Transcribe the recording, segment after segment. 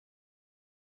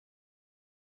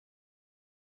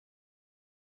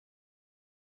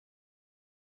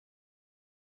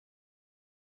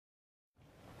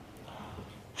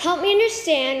Help me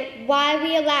understand why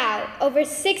we allow over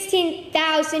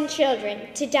 16,000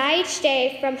 children to die each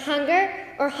day from hunger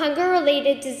or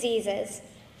hunger-related diseases.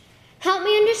 Help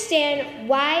me understand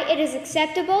why it is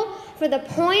acceptable for the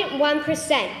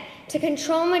 0.1% to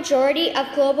control majority of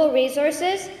global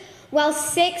resources, while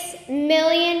 6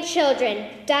 million children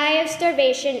die of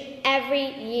starvation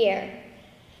every year.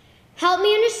 Help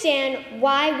me understand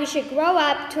why we should grow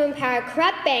up to empower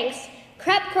corrupt banks,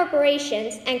 corrupt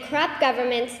corporations, and corrupt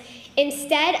governments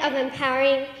instead of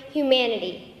empowering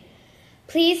humanity.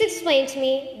 Please explain to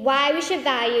me why we should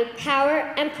value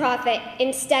power and profit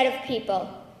instead of people.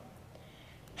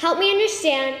 Help me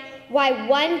understand why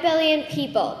 1 billion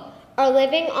people are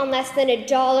living on less than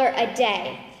 $1 a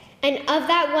day, and of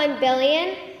that 1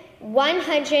 billion,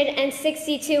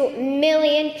 162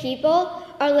 million people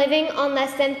are living on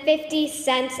less than 50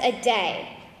 cents a day.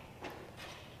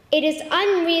 It is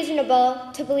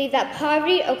unreasonable to believe that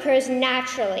poverty occurs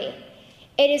naturally.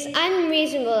 It is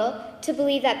unreasonable to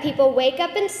believe that people wake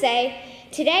up and say,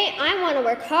 "Today I want to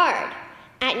work hard,"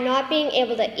 at not being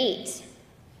able to eat.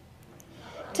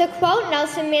 To quote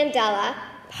Nelson Mandela,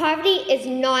 poverty is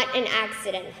not an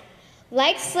accident.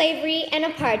 Like slavery and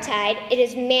apartheid, it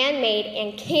is man-made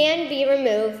and can be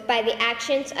removed by the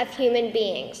actions of human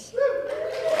beings.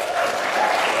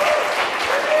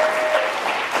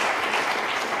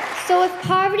 So if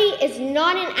poverty is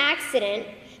not an accident,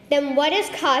 then what is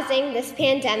causing this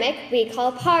pandemic we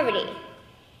call poverty?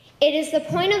 It is the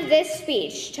point of this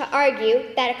speech to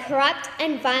argue that a corrupt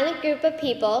and violent group of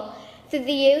people, through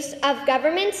the use of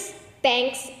governments,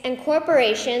 banks, and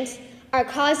corporations, are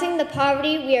causing the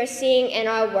poverty we are seeing in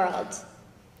our world.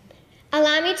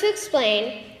 Allow me to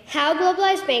explain how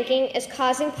globalized banking is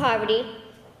causing poverty,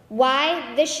 why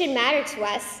this should matter to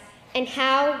us, and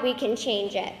how we can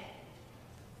change it.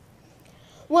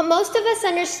 What most of us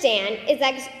understand is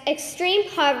that extreme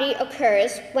poverty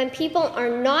occurs when people are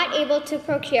not able to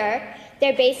procure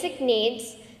their basic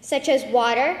needs, such as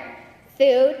water,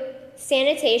 food,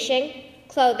 sanitation,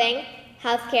 clothing,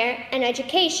 healthcare, and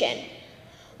education.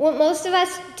 What most of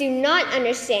us do not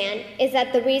understand is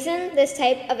that the reason this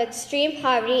type of extreme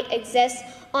poverty exists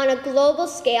on a global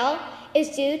scale is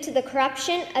due to the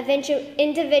corruption of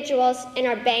individuals in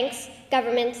our banks,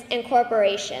 governments, and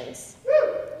corporations.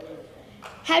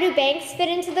 How do banks fit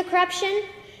into the corruption?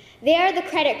 They are the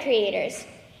credit creators.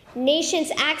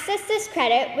 Nations access this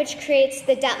credit, which creates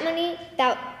the debt money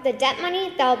that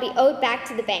will be owed back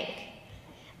to the bank.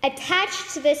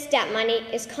 Attached to this debt money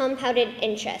is compounded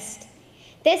interest.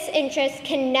 This interest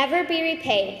can never be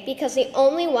repaid because the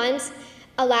only ones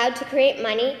allowed to create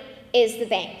money is the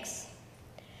banks.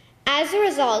 As a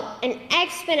result, an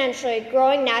exponentially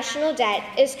growing national debt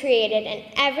is created in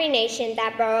every nation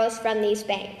that borrows from these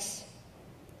banks.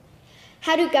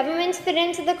 How do governments fit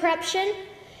into the corruption?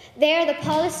 They are the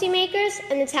policymakers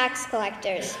and the tax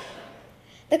collectors.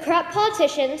 The corrupt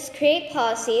politicians create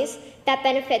policies that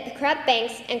benefit the corrupt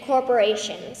banks and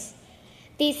corporations.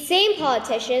 These same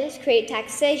politicians create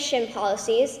taxation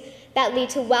policies that lead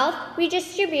to wealth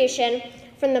redistribution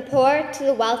from the poor to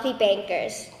the wealthy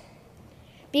bankers.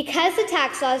 Because the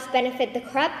tax laws benefit the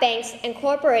corrupt banks and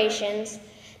corporations,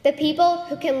 the people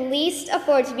who can least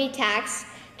afford to be taxed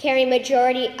carry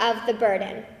majority of the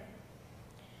burden.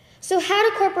 So how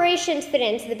do corporations fit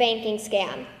into the banking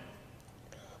scam?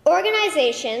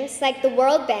 Organizations like the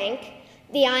World Bank,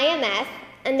 the IMF,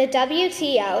 and the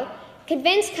WTO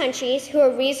convince countries who are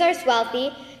resource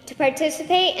wealthy to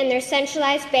participate in their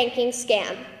centralized banking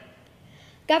scam.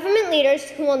 Government leaders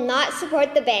who will not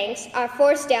support the banks are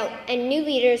forced out and new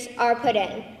leaders are put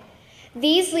in.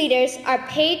 These leaders are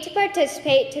paid to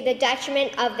participate to the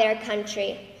detriment of their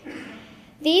country.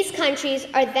 These countries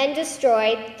are then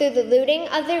destroyed through the looting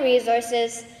of their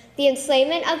resources, the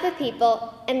enslavement of the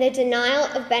people, and the denial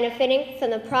of benefiting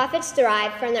from the profits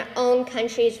derived from their own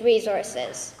country's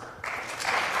resources.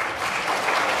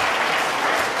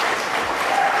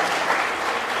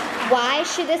 Why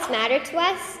should this matter to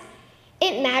us?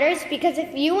 It matters because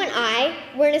if you and I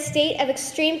were in a state of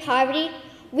extreme poverty,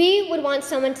 we would want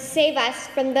someone to save us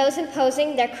from those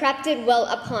imposing their corrupted will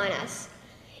upon us.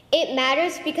 It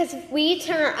matters because if we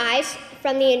turn our eyes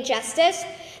from the injustice,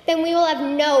 then we will have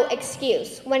no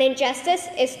excuse when injustice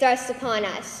is thrust upon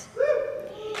us.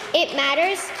 It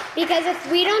matters because if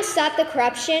we don't stop the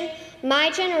corruption,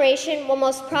 my generation will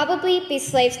most probably be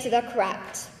slaves to the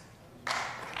corrupt.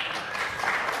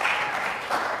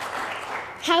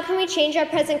 How can we change our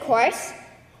present course?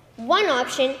 One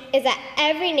option is that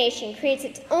every nation creates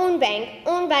its own bank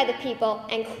owned by the people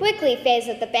and quickly phase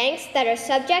out the banks that are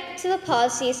subject to the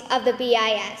policies of the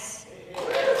BIS.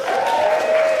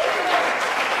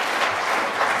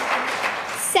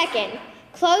 Second,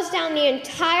 close down the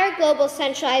entire global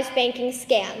centralized banking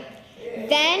scam.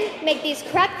 Then make these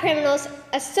corrupt criminals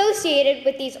associated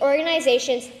with these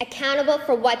organizations accountable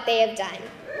for what they have done.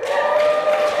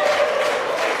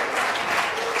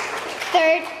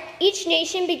 Third, each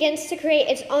nation begins to create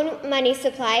its own money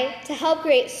supply to help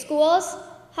create schools,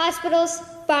 hospitals,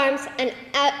 farms, and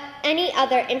any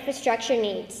other infrastructure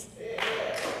needs.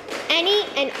 Any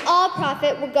and all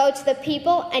profit will go to the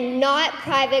people and not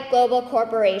private global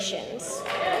corporations.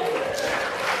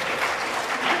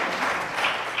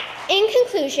 In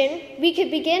conclusion, we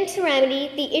could begin to remedy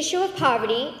the issue of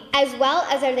poverty as well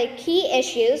as other key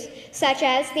issues such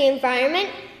as the environment,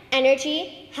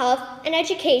 energy, health, and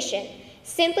education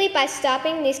simply by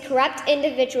stopping these corrupt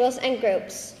individuals and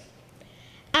groups.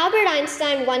 Albert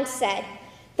Einstein once said,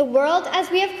 "The world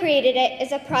as we have created it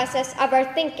is a process of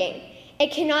our thinking.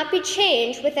 It cannot be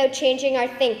changed without changing our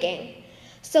thinking.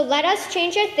 So let us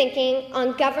change our thinking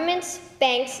on governments,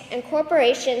 banks, and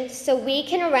corporations so we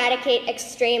can eradicate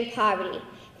extreme poverty."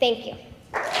 Thank you.